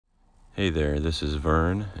Hey there, this is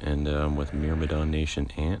Vern, and I'm with Myrmidon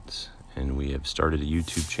Nation Ants, and we have started a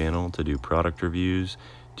YouTube channel to do product reviews,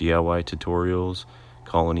 DIY tutorials,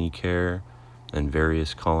 colony care, and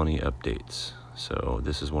various colony updates. So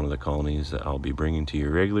this is one of the colonies that I'll be bringing to you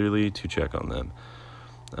regularly to check on them.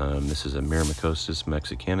 This is a Mrymecocystus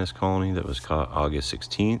mexicanus colony that was caught August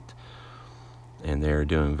 16th, and they're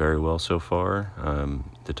doing very well so far.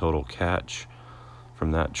 The total catch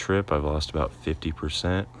from that trip, I've lost about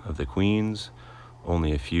 50% of the queens,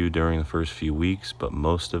 only a few during the first few weeks, but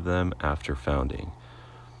most of them after founding.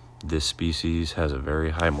 This species has a very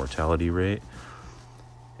high mortality rate,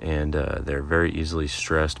 and they're very easily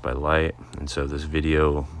stressed by light, and so this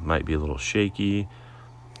video might be a little shaky,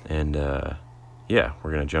 and yeah, we're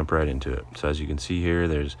going to jump right into it. So as you can see here,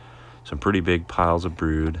 there's some pretty big piles of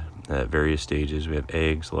brood at various stages. We have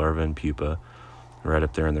eggs, larvae, and pupa. Right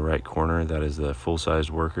up there in the right corner, that is the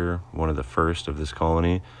full-sized worker, one of the first of this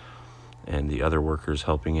colony, and the other workers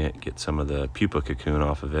helping it get some of the pupa cocoon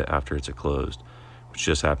off of it after it's closed, which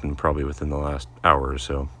just happened probably within the last hour or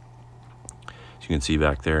so. As you can see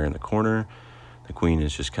back there in the corner, the queen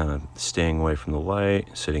is just kind of staying away from the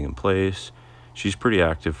light, sitting in place. She's pretty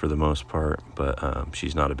active for the most part, but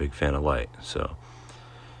she's not a big fan of light. So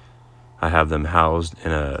I have them housed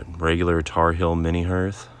in a regular Tar Heel mini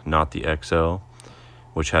hearth, not the XL,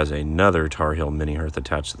 which has another Tar Heel mini hearth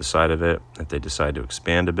attached to the side of it that they decide to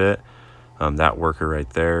expand a bit. That worker right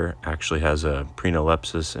there actually has a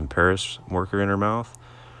Prenolepsis imperis worker in her mouth.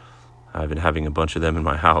 I've been having a bunch of them in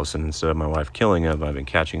my house, and instead of my wife killing them, I've been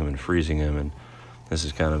catching them and freezing them, and this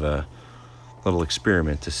is kind of a little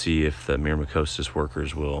experiment to see if the Myrmecocystus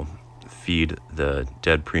workers will feed the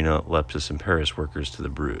dead Prenolepsis imperis workers to the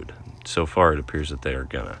brood. So far, it appears that they are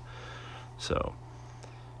gonna. So,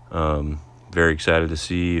 very excited to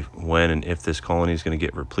see when and if this colony is going to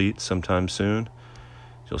get replete sometime soon.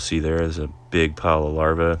 You'll see there's a big pile of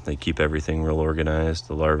larvae. They keep everything real organized.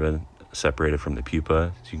 The larvae separated from the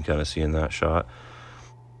pupa, as you can kind of see in that shot.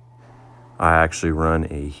 I actually run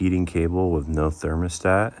a heating cable with no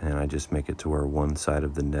thermostat, and I just make it to where one side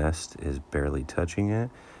of the nest is barely touching it,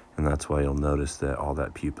 and that's why you'll notice that all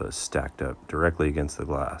that pupa is stacked up directly against the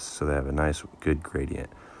glass, so they have a nice, good gradient.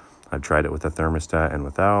 I've tried it with a thermostat and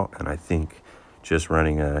without, and I think just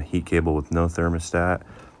running a heat cable with no thermostat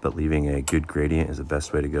but leaving a good gradient is the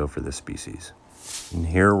best way to go for this species. And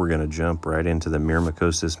here we're going to jump right into the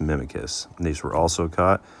Myrmecocystus mimicus. These were also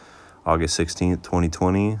caught August 16th,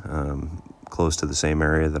 2020, close to the same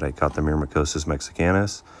area that I caught the Myrmecocystus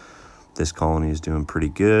mexicanus. This colony is doing pretty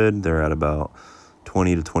good. They're at about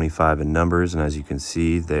 20 to 25 in numbers, and as you can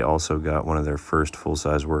see, they also got one of their first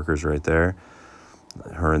full-size workers right there.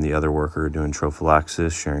 Her and the other worker are doing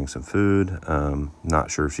trophallaxis, sharing some food. Not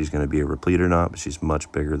sure if she's going to be a replete or not, but she's much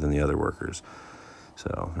bigger than the other workers.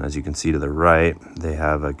 So as you can see to the right, they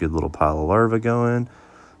have a good little pile of larvae going.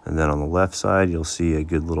 And then on the left side, you'll see a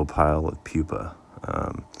good little pile of pupa.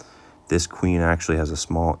 This queen actually has a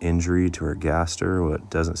small injury to her gaster, what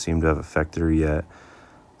doesn't seem to have affected her yet.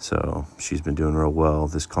 So she's been doing real well.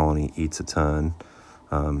 This colony eats a ton.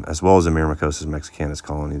 As well as the Myrmecocystus mexicanus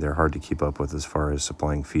colony. They're hard to keep up with as far as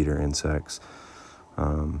supplying feeder insects.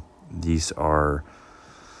 These are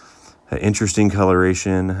an interesting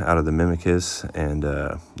coloration out of the mimicus, and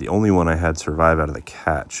the only one I had survive out of the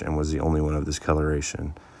catch and was the only one of this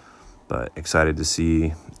coloration. But excited to see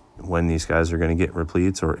when these guys are going to get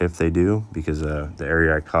repletes, or if they do, because the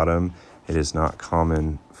area I caught them, it is not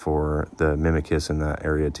common for the mimicus in that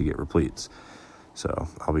area to get repletes. So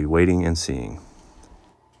I'll be waiting and seeing.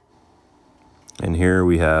 And here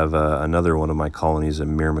we have another one of my colonies of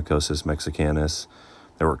Myrmecocystus mexicanus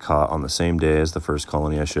that were caught on the same day as the first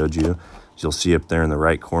colony I showed you. As you'll see up there in the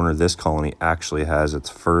right corner, this colony actually has its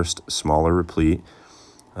first smaller replete.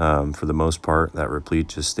 For the most part, that replete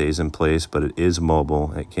just stays in place, but it is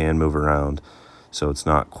mobile. It can move around, so it's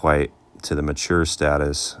not quite to the mature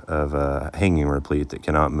status of a hanging replete that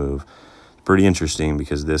cannot move. Pretty interesting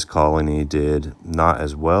because this colony did not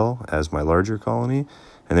as well as my larger colony,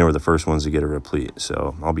 and they were the first ones to get a replete.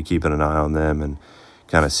 So I'll be keeping an eye on them and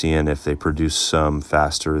kind of seeing if they produce some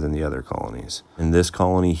faster than the other colonies. And this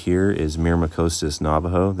colony here is Myrmecocystus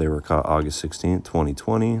Navajo. They were caught August 16th,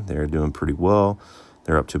 2020. They're doing pretty well.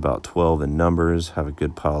 They're up to about 12 in numbers, have a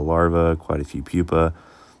good pile of larvae, quite a few pupa.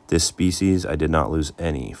 This species, I did not lose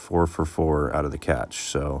any, 4 for 4 out of the catch.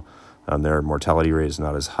 So their mortality rate is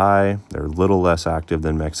not as high. They're a little less active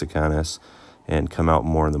than Mexicanus and come out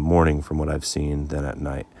more in the morning from what I've seen than at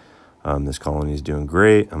night. This colony is doing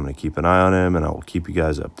great. I'm going to keep an eye on him, and I will keep you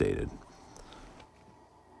guys updated.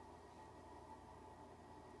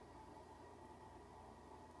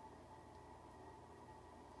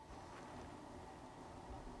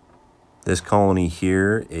 This colony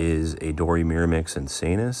here is a Mrymecocystus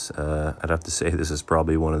insanus. I'd have to say this is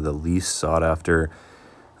probably one of the least sought after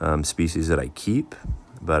species that I keep,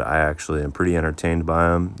 but I actually am pretty entertained by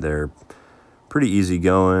them. They're pretty easy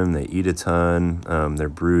going. They eat a ton. Their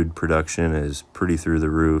brood production is pretty through the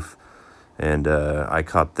roof. And I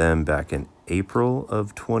caught them back in April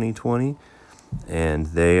of 2020, and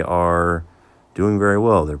they are doing very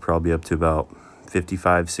well. They're probably up to about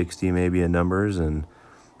 55, 60 maybe in numbers, and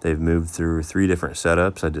they've moved through 3 different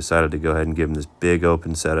setups. I decided to go ahead and give them this big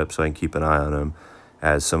open setup so I can keep an eye on them,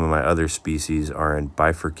 as some of my other species are in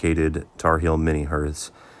bifurcated tar heel mini hearths.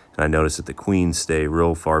 And I noticed that the queens stay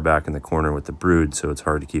real far back in the corner with the brood, so it's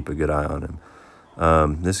hard to keep a good eye on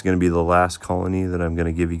them. This is going to be the last colony that I'm going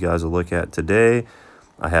to give you guys a look at today.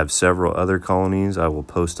 I have several other colonies. I will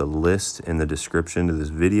post a list in the description to this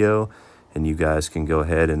video, and you guys can go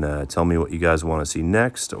ahead and tell me what you guys want to see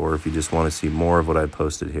next, or if you just want to see more of what I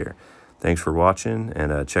posted here. Thanks for watching,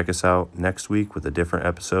 and check us out next week with a different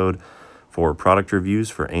episode for product reviews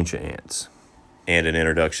for ancient ants, and an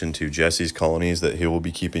introduction to Jesse's colonies that he will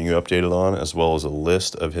be keeping you updated on, as well as a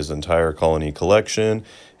list of his entire colony collection.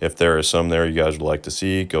 If there are some there you guys would like to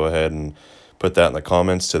see, go ahead and put that in the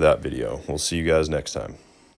comments to that video. We'll see you guys next time.